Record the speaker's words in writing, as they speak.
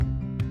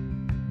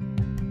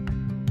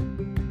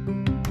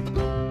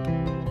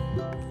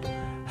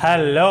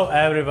Hello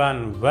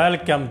everyone,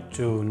 welcome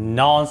to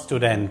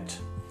Non-Student.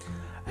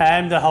 I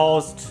am the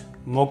host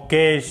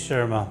Mukesh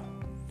Sharma.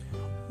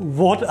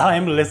 What I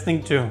am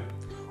listening to?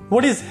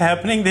 What is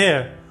happening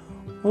there?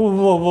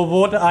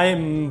 What I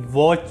am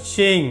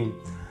watching?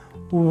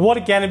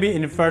 What can be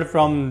inferred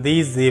from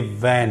these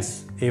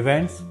events?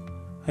 Events?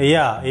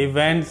 Yeah,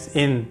 events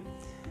in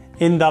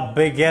the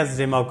biggest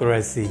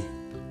democracy.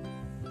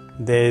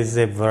 There is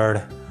a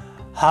word,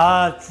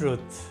 hard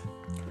truth,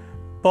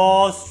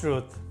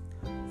 post-truth.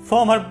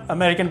 Former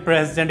American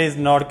president is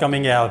not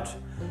coming out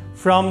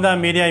from the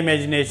media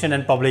imagination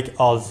and public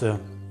also.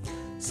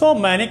 So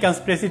many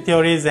conspiracy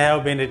theories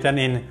have been written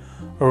in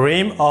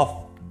reams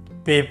of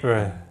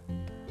papers.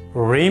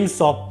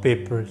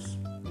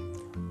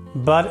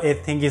 But a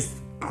thing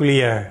is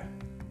clear.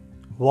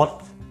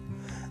 What?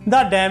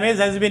 The damage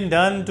has been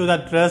done to the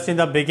trust in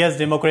the biggest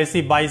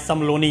democracy by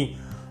some loony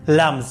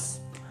lumps.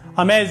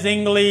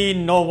 Amazingly,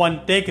 no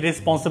one takes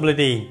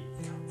responsibility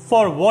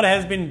for what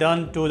has been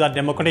done to the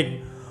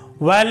democratic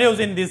values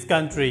in this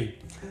country.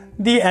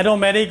 The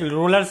automatic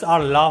rulers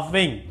are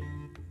laughing.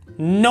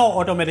 No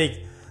automatic,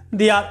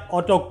 they are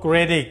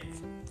autocratic.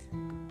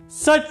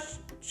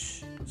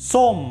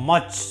 So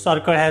much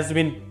circle has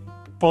been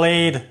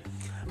played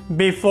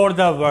before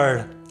the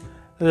world.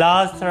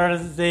 Last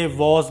Thursday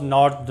was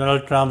not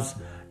Donald Trump's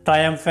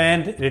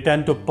triumphant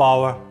return to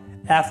power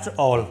after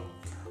all.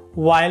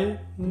 While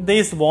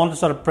this won't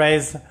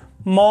surprise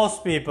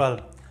most people,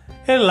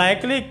 it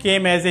likely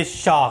came as a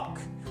shock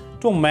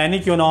to many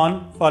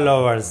QAnon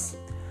followers.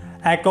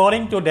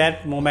 According to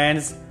that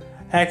movement's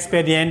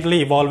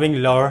expediently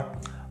evolving lore,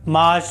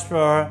 March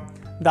 4,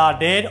 the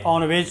date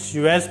on which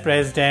US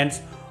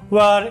presidents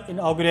were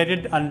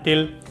inaugurated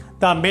until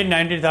the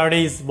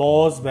mid-1930s,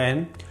 was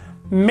when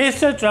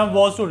Mr. Trump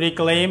was to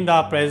reclaim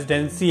the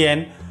presidency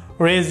and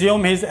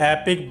resume his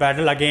epic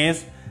battle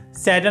against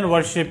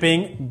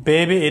Satan-worshipping,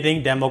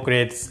 baby-eating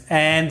Democrats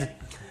and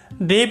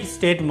deep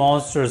state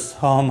monsters.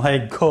 Oh my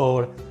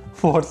God,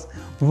 what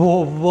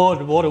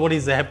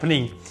is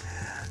happening?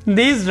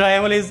 This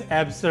rival is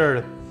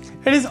absurd.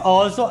 It is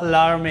also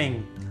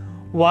alarming.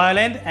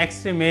 Violent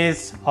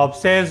extremists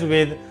obsessed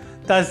with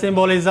the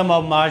symbolism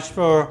of March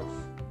 4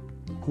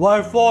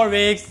 were for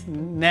weeks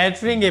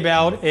nattering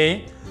about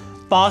a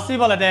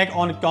possible attack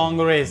on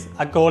Congress.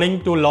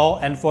 According to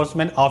law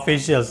enforcement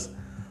officials,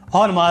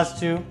 on March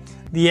 2,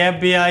 the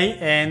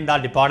FBI and the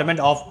Department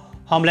of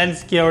Homeland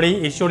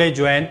Security issued a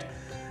joint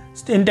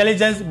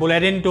intelligence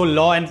bulletin to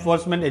law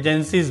enforcement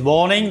agencies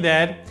warning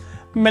that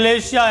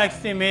militia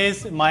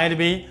extremists might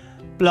be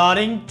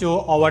plotting to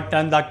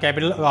overturn the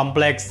Capitol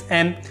complex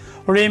and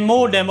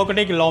remove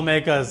Democratic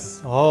lawmakers.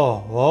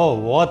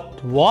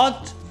 What?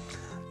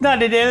 The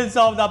details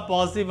of the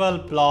possible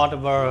plot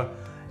were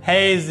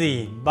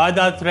hazy, but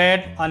the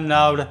threat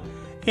unnerved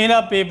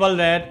enough people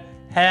that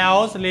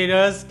House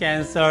leaders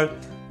cancelled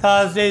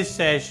Thursday's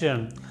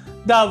session.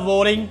 The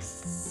voting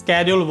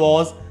schedule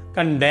was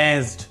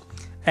condensed,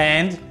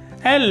 and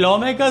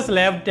lawmakers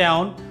left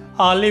town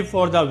early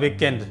for the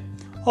weekend.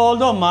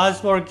 Although March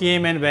 4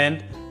 came and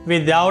went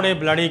without a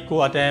bloody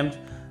coup attempt,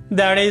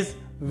 that is,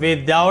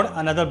 without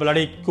another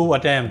bloody coup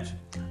attempt,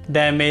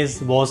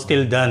 damage was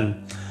still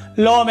done.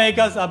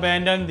 Lawmakers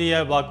abandoned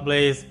their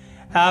workplace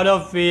out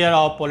of fear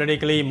of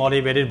politically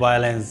motivated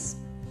violence.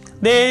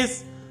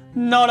 This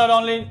not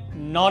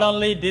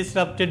only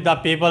disrupted the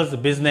people's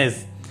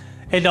business,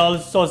 it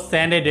also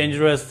sent a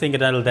dangerous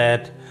signal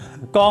that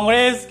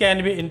Congress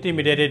can be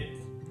intimidated,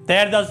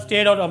 that the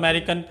state of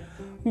American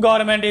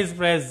government is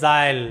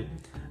fragile.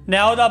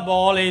 Now the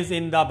ball is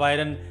in the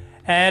Biden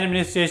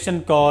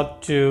administration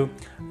court to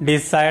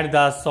decide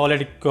the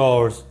solid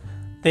course.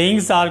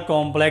 Things are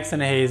complex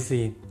and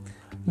hazy.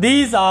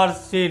 These are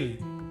still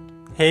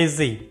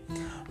hazy.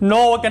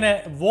 No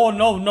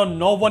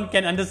one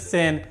can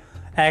understand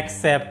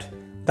except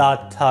the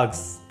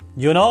thugs.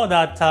 You know,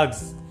 the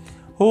thugs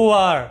who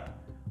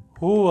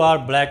are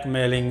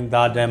blackmailing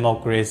the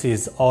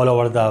democracies all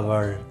over the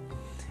world.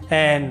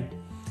 And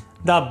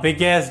the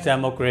biggest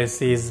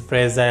democracy is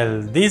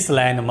fragile. This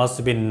line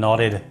must be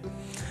noted.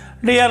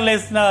 Dear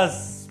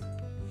listeners,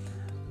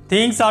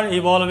 things are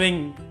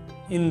evolving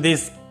on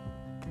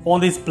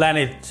this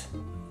planet.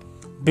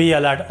 Be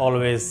alert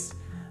always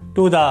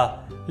to the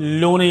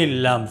loony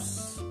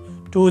lumps,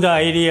 to the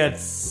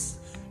idiots,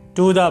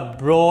 to the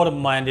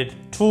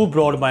too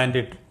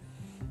broad-minded,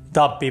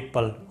 the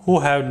people who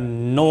have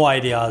no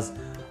ideas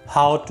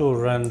how to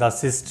run the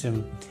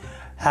system,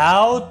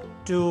 how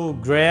to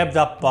grab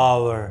the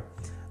power.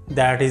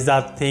 That is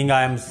the thing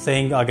I am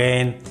saying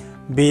again.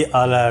 Be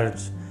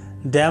alert.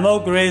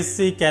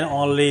 Democracy can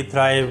only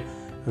thrive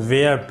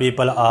where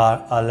people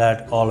are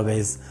alert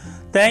always.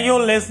 Thank you,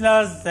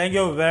 listeners. Thank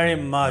you very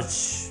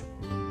much.